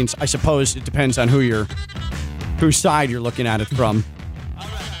 I mean, I suppose it depends on whose side you're looking at it from.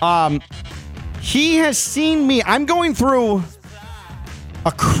 He has seen me. I'm going through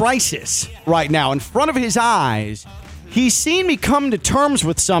a crisis right now in front of his eyes. He's seen me come to terms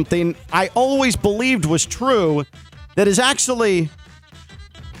with something I always believed was true that is actually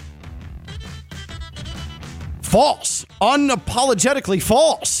false, unapologetically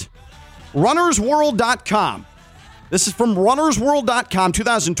false. RunnersWorld.com This is from runnersworld.com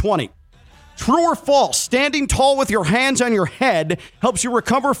 2020. True or false, standing tall with your hands on your head helps you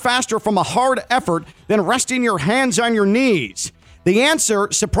recover faster from a hard effort than resting your hands on your knees. The answer,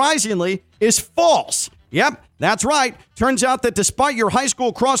 surprisingly, is false. Yep, that's right. Turns out that despite your high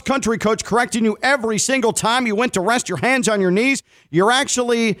school cross-country coach correcting you every single time you went to rest your hands on your knees, you're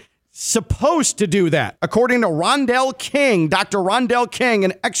actually supposed to do that, according to Rondell King, Dr. Rondell King,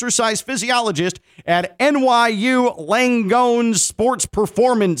 an exercise physiologist at NYU Langone Sports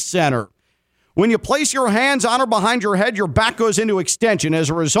Performance Center. When you place your hands on or behind your head, your back goes into extension. As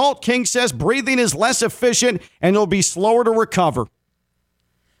a result, King says breathing is less efficient and you'll be slower to recover.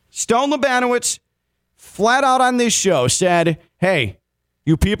 Stone Labanowitz, flat out on this show, said, hey,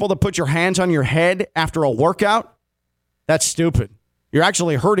 you people that put your hands on your head after a workout, that's stupid. You're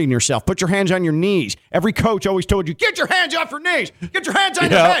actually hurting yourself. Put your hands on your knees. Every coach always told you, get your hands off your knees. Get your hands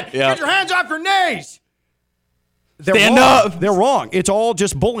on your head. Get your hands off your knees. Stand up. They're wrong. It's all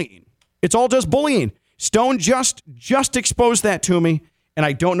just bullying. It's all just bullying. Stone just exposed that to me, and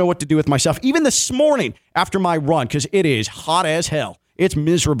I don't know what to do with myself. Even this morning after my run, because it is hot as hell. It's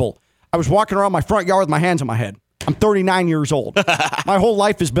miserable. I was walking around my front yard with my hands on my head. I'm 39 years old. My whole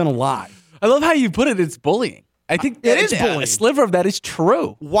life has been a lie. I love how you put it. It's bullying. I think it is bullying. A sliver of that is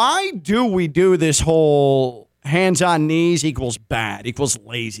true. Why do we do this whole hands on knees equals bad, equals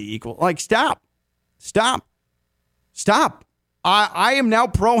lazy, stop. I am now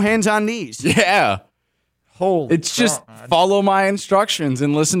pro hands on knees. Yeah. Holy It's just follow my instructions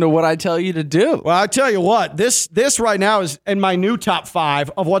and listen to what I tell you to do. Well, I tell you what, this right now is in my new top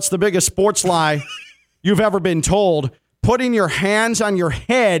 5 of what's the biggest sports lie you've ever been told. Putting your hands on your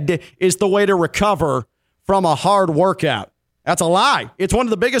head is the way to recover from a hard workout. That's a lie. It's one of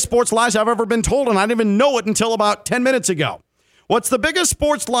the biggest sports lies I've ever been told, and I didn't even know it until about 10 minutes ago. What's the biggest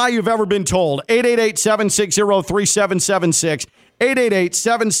sports lie you've ever been told? 888-760-3776.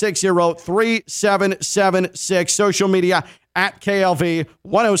 888-760-3776. Social media at KLV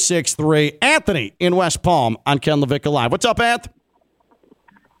 1063. Anthony in West Palm on Ken LaVicka Live. What's up, Anth?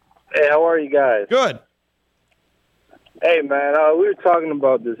 Hey, how are you guys? Good. Hey, man, we were talking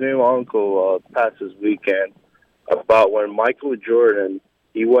about this new uncle past this weekend about when Michael Jordan,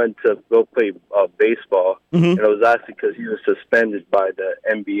 he went to go play baseball, and it was actually because he was suspended by the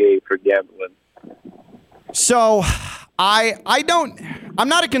NBA for gambling. So I'm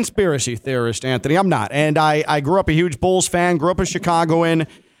not a conspiracy theorist, Anthony. I'm not. And I grew up a huge Bulls fan, grew up a Chicagoan.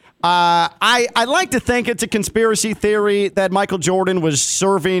 I like to think it's a conspiracy theory that Michael Jordan was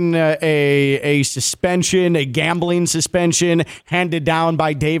serving a suspension, a gambling suspension handed down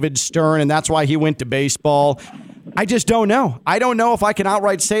by David Stern, and that's why he went to baseball. I just don't know. I don't know if I can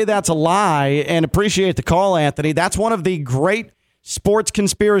outright say that's a lie, and appreciate the call, Anthony. That's one of the great sports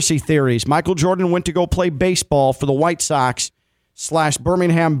conspiracy theories. Michael Jordan went to go play baseball for the White Sox /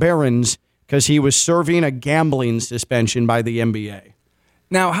 Birmingham Barons because he was serving a gambling suspension by the NBA.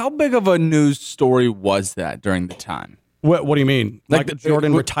 Now, how big of a news story was that during the time? What do you mean? Like Michael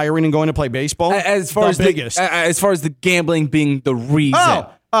Jordan retiring and going to play baseball? As far as the gambling being the reason.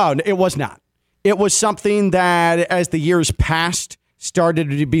 Oh, it was not. It was something that, as the years passed,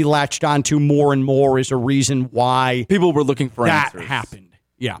 started to be latched onto more and more as a reason why people were looking for that answers. Happened.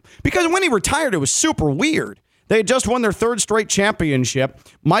 Yeah, because when he retired, it was super weird. They had just won their 3rd straight championship.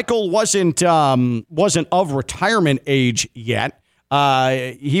 Michael wasn't of retirement age yet.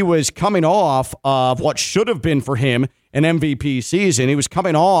 He was coming off of what should have been for him an MVP season. He was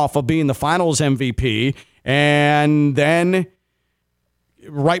coming off of being the Finals MVP, and then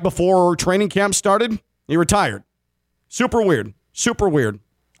right before training camp started, he retired. Super weird. Super weird.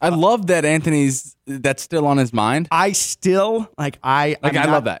 I love that that's still on his mind. I love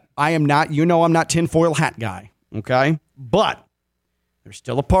that. I am not, I'm not tinfoil hat guy, okay? But there's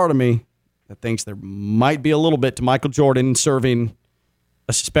still a part of me that thinks there might be a little bit to Michael Jordan serving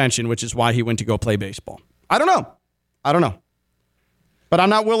a suspension, which is why he went to go play baseball. I don't know. But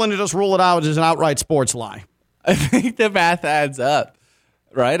I'm not willing to just rule it out as an outright sports lie. I think the math adds up,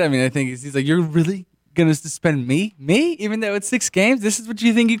 right? I mean, I think he's like, you're really going to suspend me? Even though it's 6 games? This is what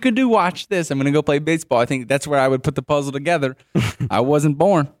you think you could do? Watch this. I'm going to go play baseball. I think that's where I would put the puzzle together. I wasn't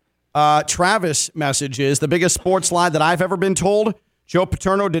born. Travis messages, the biggest sports lie that I've ever been told, Joe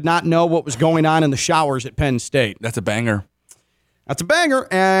Paterno did not know what was going on in the showers at Penn State. That's a banger. That's a banger,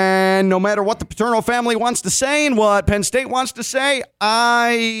 and no matter what the Paterno family wants to say and what Penn State wants to say,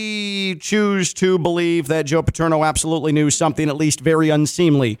 I choose to believe that Joe Paterno absolutely knew something at least very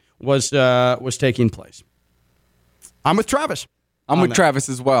unseemly was taking place. I'm with Travis. I'm with Travis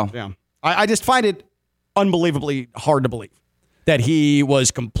as well. Yeah, I just find it unbelievably hard to believe that he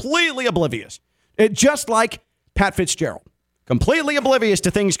was completely oblivious. Just like Pat Fitzgerald. Completely oblivious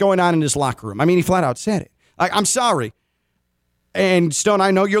to things going on in his locker room. I mean, he flat out said it. I'm sorry. And Stone,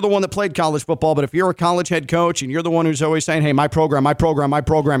 I know you're the one that played college football, but if you're a college head coach and you're the one who's always saying, hey, my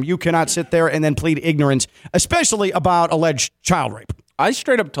program, you cannot sit there and then plead ignorance, especially about alleged child rape. I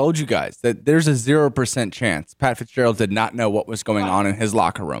straight up told you guys that there's a 0% chance Pat Fitzgerald did not know what was going on in his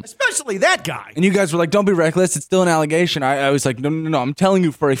locker room. Especially that guy. And you guys were like, don't be reckless. It's still an allegation. I was like, no. I'm telling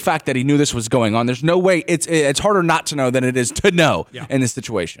you for a fact that he knew this was going on. There's no way. It's harder not to know than it is to know in this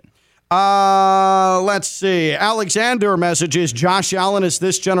situation. Let's see. Alexander messages, Josh Allen is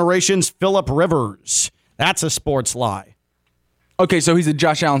this generation's Phillip Rivers. That's a sports lie. Okay, so he's a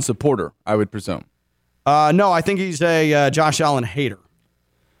Josh Allen supporter, I would presume. No, I think he's a Josh Allen hater.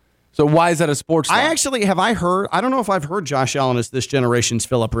 So why is that a sports lie? I don't know if I've heard Josh Allen is this generation's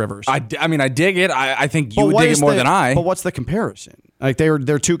Phillip Rivers. I dig it. I think you would dig it more than I. But what's the comparison? Like they're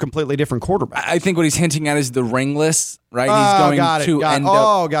two completely different quarterbacks. I think what he's hinting at is the ringless, right? He's going to end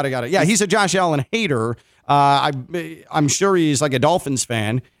up. Got it. Yeah, he's a Josh Allen hater. I'm sure he's like a Dolphins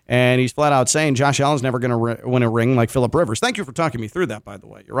fan, and he's flat out saying Josh Allen's never going to win a ring like Phillip Rivers. Thank you for talking me through that, by the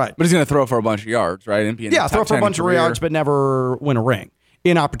way. You're right. But he's going to throw for a bunch of yards, right? And throw for a bunch of yards, but never win a ring.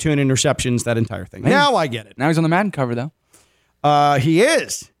 Inopportune interceptions, that entire thing. Now I get it. Now he's on the Madden cover, though. He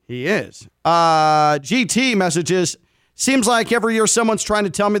is. GT messages, seems like every year someone's trying to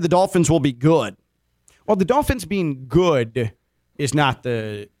tell me the Dolphins will be good. Well, the Dolphins being good is not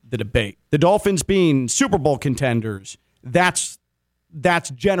the debate. The Dolphins being Super Bowl contenders, that's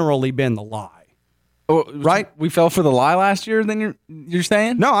generally been the lie. Oh, right? We fell for the lie last year, then you're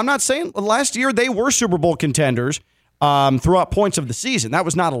saying? No, I'm not saying. Last year they were Super Bowl contenders. Throughout points of the season. That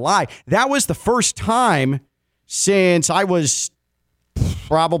was not a lie. That was the first time since I was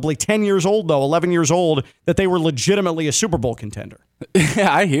probably 10 years old, 11 years old, that they were legitimately a Super Bowl contender.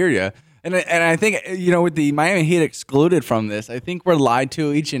 Yeah, I hear you. And I think, with the Miami Heat excluded from this, I think we're lied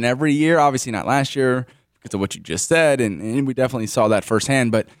to each and every year. Obviously not last year because of what you just said, and we definitely saw that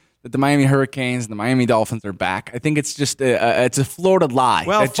firsthand, but that the Miami Hurricanes and the Miami Dolphins are back. I think it's just it's a Florida lie.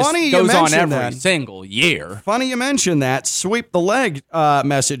 Well, that funny just goes you on mention every that. single year. Funny you mention that. Sweep the leg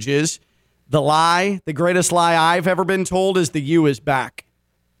messages. The lie, the greatest lie I've ever been told is the U is back.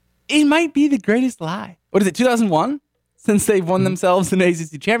 It might be the greatest lie. What is it, 2001? Since they've won themselves an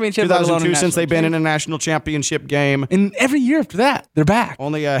ACC championship. 2002 since they've been in a national championship game. And every year after that, they're back.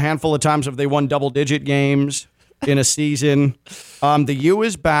 Only a handful of times have they won double-digit games in a season. The U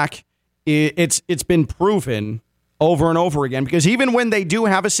is back. It's been proven over and over again because even when they do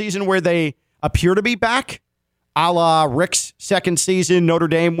have a season where they appear to be back, a la Rick's second season, Notre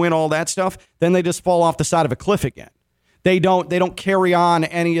Dame win, all that stuff, then they just fall off the side of a cliff again. They don't carry on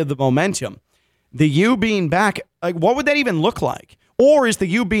any of the momentum. The U being back, like, what would that even look like? Or is the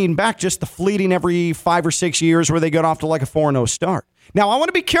U being back just the fleeting every 5 or 6 years where they get off to like a 4-0 start? Now, I want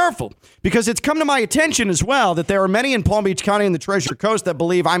to be careful because it's come to my attention as well that there are many in Palm Beach County and the Treasure Coast that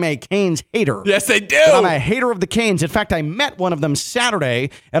believe I'm a Canes hater. Yes, they do. I'm a hater of the Canes. In fact, I met one of them Saturday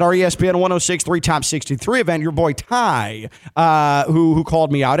at our ESPN 106.3 Top 63 event, your boy Ty, who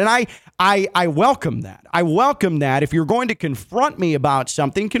called me out. And I welcome that. I welcome that. If you're going to confront me about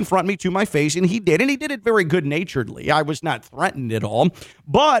something, confront me to my face. And he did. And he did it very good-naturedly. I was not threatened at all.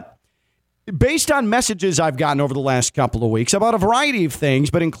 But based on messages I've gotten over the last couple of weeks about a variety of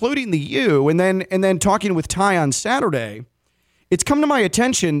things, but including the U, and then talking with Ty on Saturday, it's come to my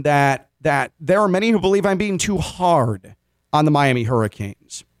attention that there are many who believe I'm being too hard on the Miami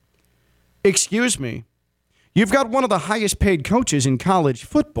Hurricanes. Excuse me. You've got one of the highest paid coaches in college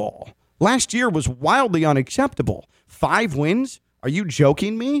football. Last year was wildly unacceptable. 5 wins? Are you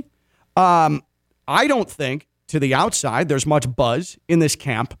joking me? I don't think, to the outside, there's much buzz in this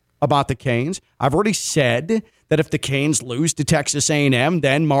camp about the Canes. I've already said that if the Canes lose to Texas A&M,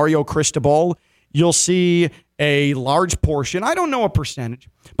 then Mario Cristobal, you'll see a large portion, I don't know a percentage,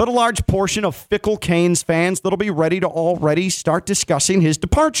 but a large portion of fickle Canes fans that'll be ready to already start discussing his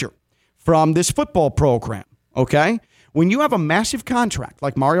departure from this football program, okay? When you have a massive contract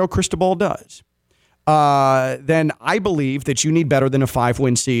like Mario Cristobal does, then I believe that you need better than a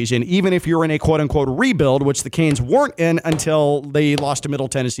 5-win season, even if you're in a quote-unquote rebuild, which the Canes weren't in until they lost to Middle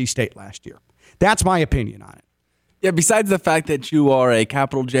Tennessee State last year. That's my opinion on it. Yeah, besides the fact that you are a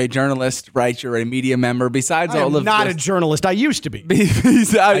capital J journalist, right? You're a media member. Besides all of this. I'm not a journalist. I used to be.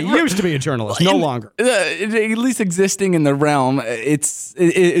 I used to be a journalist. No longer. At least existing in the realm,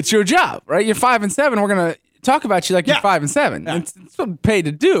 it's your job, right? You're 5-7. We're going to talk about you like you're 5-7. Yeah. It's what I'm paid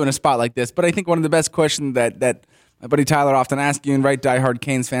to do in a spot like this. But I think one of the best questions that my buddy Tyler often asks you, and right, diehard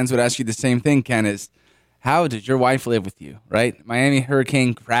Canes fans would ask you the same thing, Ken, is how does your wife live with you, right? Miami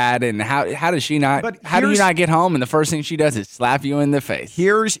Hurricane grad, and how does she not? But how do you not get home and the first thing she does is slap you in the face?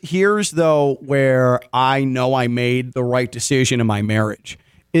 Here's though where I know I made the right decision in my marriage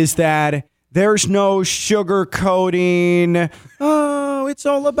is that there's no sugarcoating. Oh, it's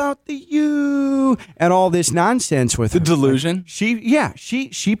all about the you and all this nonsense with the her. delusion.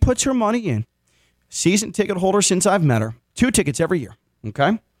 She puts her money in. Season ticket holder since I've met her. 2 tickets every year.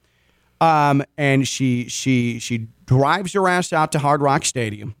 Okay. And she drives her ass out to Hard Rock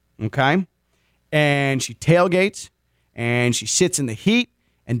Stadium, okay? And she tailgates, and she sits in the heat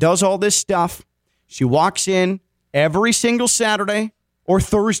and does all this stuff. She walks in every single Saturday or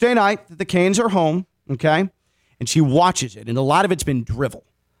Thursday night that the Canes are home, okay? And she watches it, and a lot of it's been drivel.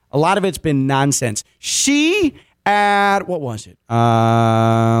 A lot of it's been nonsense. What was it?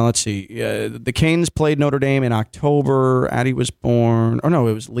 Let's see. The Canes played Notre Dame in October. Addie was born. Or no,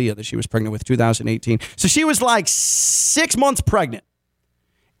 it was Leah that she was pregnant with, 2018. So she was like 6 months pregnant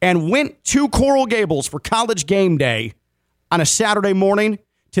and went to Coral Gables for college game day on a Saturday morning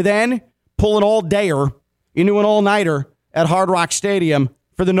to then pull an all-dayer into an all-nighter at Hard Rock Stadium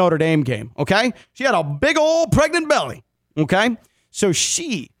for the Notre Dame game, okay? She had a big old pregnant belly, okay? So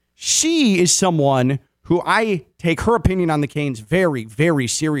she is someone who I take her opinion on the Canes very, very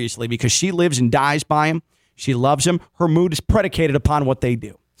seriously because she lives and dies by him. She loves him. Her mood is predicated upon what they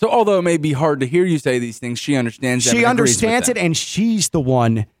do. So although it may be hard to hear you say these things, she understands them. She understands it, and she's the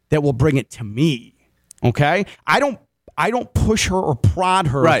one that will bring it to me, okay? I don't push her or prod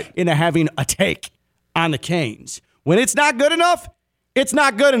her into having a take on the Canes. When it's not good enough, it's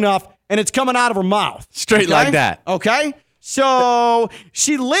not good enough, and it's coming out of her mouth. Straight like that. Okay? So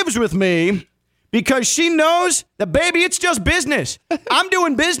she lives with me because she knows that, baby, it's just business. I'm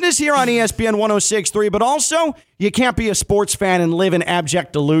doing business here on ESPN 106.3, but also you can't be a sports fan and live in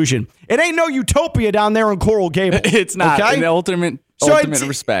abject delusion. It ain't no utopia down there in Coral Gables. It's not. Okay? In the ultimate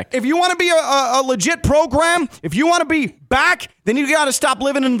respect. If you want to be a legit program, if you want to be back, then you got to stop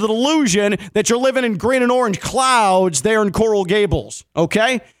living in the delusion that you're living in green and orange clouds there in Coral Gables.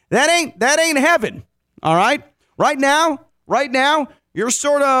 Okay? That ain't heaven. All right? Right now, you're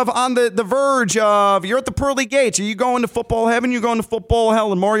sort of on the verge of, you're at the pearly gates. Are you going to football heaven? You're going to football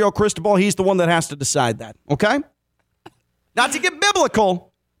hell. And Mario Cristobal, he's the one that has to decide that. Okay? Not to get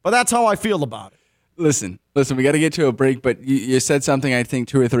biblical, but that's how I feel about it. Listen, we got to get to a break, but you said something, I think,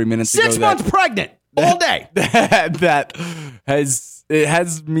 2 or 3 minutes ago. 6 months pregnant all day. That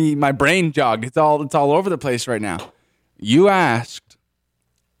has me, my brain jogged. It's all over the place right now. You asked,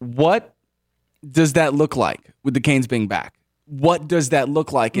 what does that look like with the Canes being back? What does that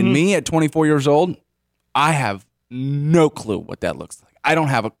look like? And me at 24 years old, I have no clue what that looks like. I don't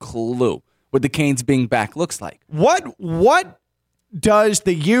have a clue what the Canes being back looks like. What does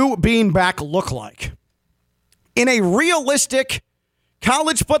the U being back look like? In a realistic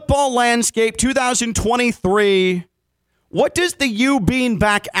college football landscape, 2023, what does the U being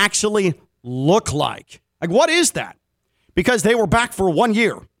back actually look like? Like, what is that? Because they were back for 1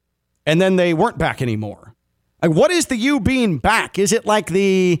 year, and then they weren't back anymore. Like, what is the U being back? Is it like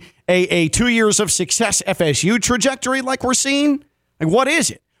a 2 years of success FSU trajectory like we're seeing? Like, what is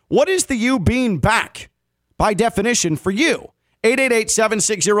it? What is the U being back by definition for you?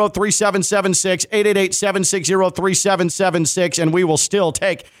 888-760-3776, 888-760-3776, and we will still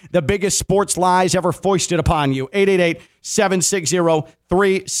take the biggest sports lies ever foisted upon you.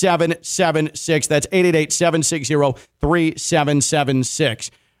 888-760-3776. That's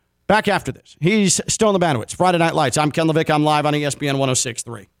 888-760-3776. Back after this. He's Stone the Bandwidth. Friday Night Lights. I'm Ken LaVicka. I'm live on ESPN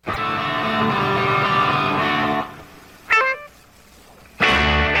 106.3.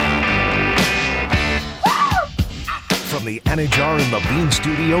 From the Anajar and Levine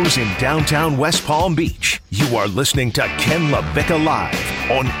Studios in downtown West Palm Beach, you are listening to Ken LaVicka Live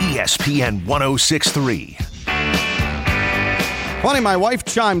on ESPN 106.3. Funny, my wife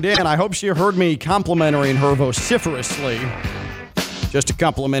chimed in. I hope she heard me complimenting her vociferously just a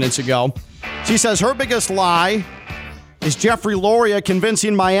couple of minutes ago. She says her biggest lie is Jeffrey Loria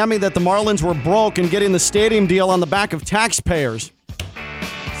convincing Miami that the Marlins were broke and getting the stadium deal on the back of taxpayers.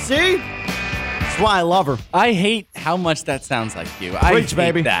 See? That's why I love her. I hate how much that sounds like you. Preach, I hate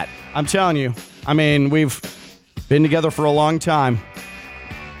baby. that. I'm telling you. I mean, we've been together for a long time.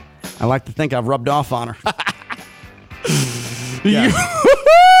 I like to think I've rubbed off on her. Yeah.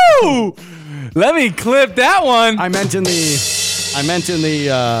 Let me clip that one. I meant in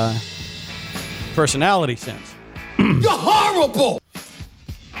the personality sense. You're horrible.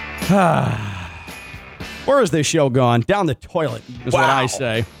 Where is this show gone? Down the toilet is what I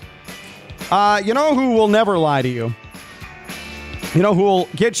say. You know who will never lie to you? You know who will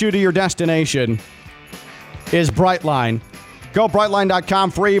get you to your destination is Brightline. Go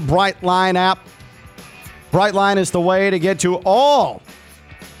Brightline.com, free Brightline app. Brightline is the way to get to all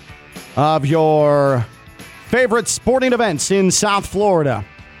of your favorite sporting events in South Florida.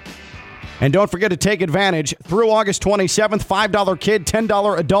 And don't forget to take advantage through August 27th, $5 kid,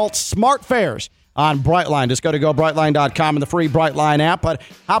 $10 adult smart fares on Brightline. Just go to GoBrightline.com and the free Brightline app. But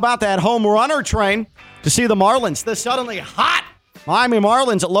how about that home runner train to see the Marlins, the suddenly hot Miami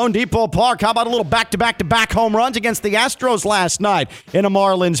Marlins at Lone Depot Park? How about a little back-to-back-to-back home runs against the Astros last night in a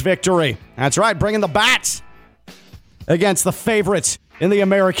Marlins victory? That's right, bringing the bats against the favorites in the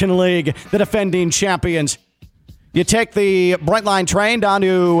American League, the defending champions. You take the Brightline train down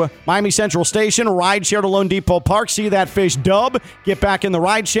to Miami Central Station, ride share to Lone Depot Park, see that fish dub, get back in the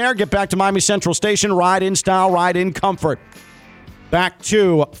ride share, get back to Miami Central Station, ride in style, ride in comfort. Back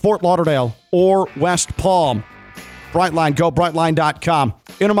to Fort Lauderdale or West Palm. Brightline, go Brightline.com.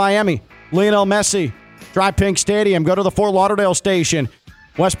 Inter Miami, Lionel Messi, Dry Pink Stadium, go to the Fort Lauderdale station.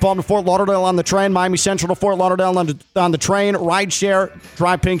 West Palm to Fort Lauderdale on the train, Miami Central to Fort Lauderdale on the train, ride share,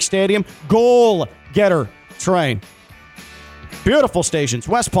 Dry Pink Stadium, goal getter train. Beautiful stations.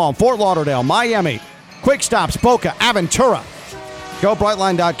 West Palm, Fort Lauderdale, Miami. Quick stops, Boca, Aventura. Go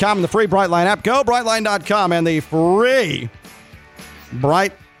Brightline.com and the free Brightline app. Go Brightline.com and the free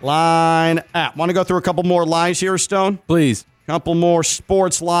Brightline app. Want to go through a couple more lies here, Stone? Please. Couple more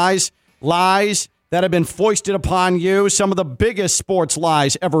sports lies. Lies that have been foisted upon you. Some of the biggest sports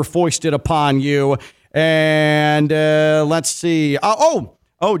lies ever foisted upon you. And let's see.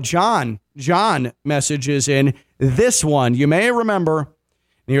 John messages in this one. You may remember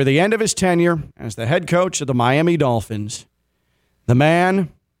near the end of his tenure as the head coach of the Miami Dolphins, the man,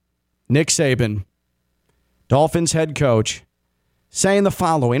 Nick Saban, Dolphins head coach, saying the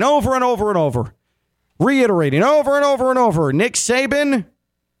following over and over and over, reiterating over and over and over, Nick Saban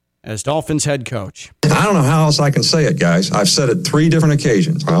as Dolphins head coach. I don't know how else I can say it, guys. I've said it 3 different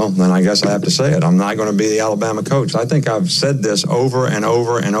occasions. Well, then I guess I have to say it. I'm not going to be the Alabama coach. I think I've said this over and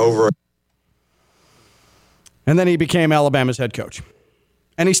over and over. And then he became Alabama's head coach.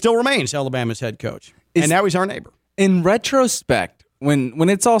 And he still remains Alabama's head coach. And now he's our neighbor. In retrospect, when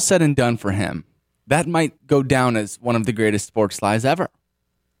it's all said and done for him, that might go down as one of the greatest sports lies ever.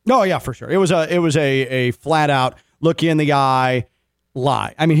 Oh, yeah, for sure. It was a flat-out, look you in the eye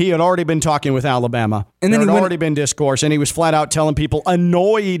lie. I mean, he had already been talking with Alabama. And then there had already been discourse, and he was flat-out telling people,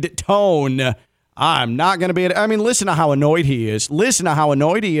 annoyed tone, I'm not going to be... I mean, listen to how annoyed he is. Listen to how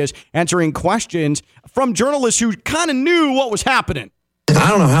annoyed he is answering questions from journalists who kind of knew what was happening. I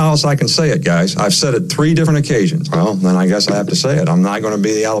don't know how else I can say it, guys. I've said it 3 different occasions. Well, then I guess I have to say it. I'm not going to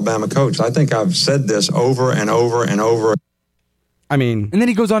be the Alabama coach. I think I've said this over and over and over. I mean... And then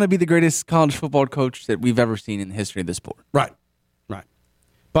he goes on to be the greatest college football coach that we've ever seen in the history of the sport. Right.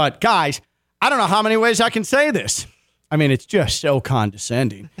 But, guys, I don't know how many ways I can say this. I mean, it's just so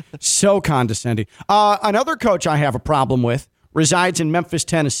condescending. So condescending. Another coach I have a problem with resides in Memphis,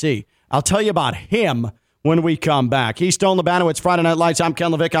 Tennessee. I'll tell you about him when we come back. He's Stone Labanowitz, Friday Night Lights. I'm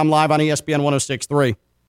Ken LaVicka. I'm live on ESPN 106.3.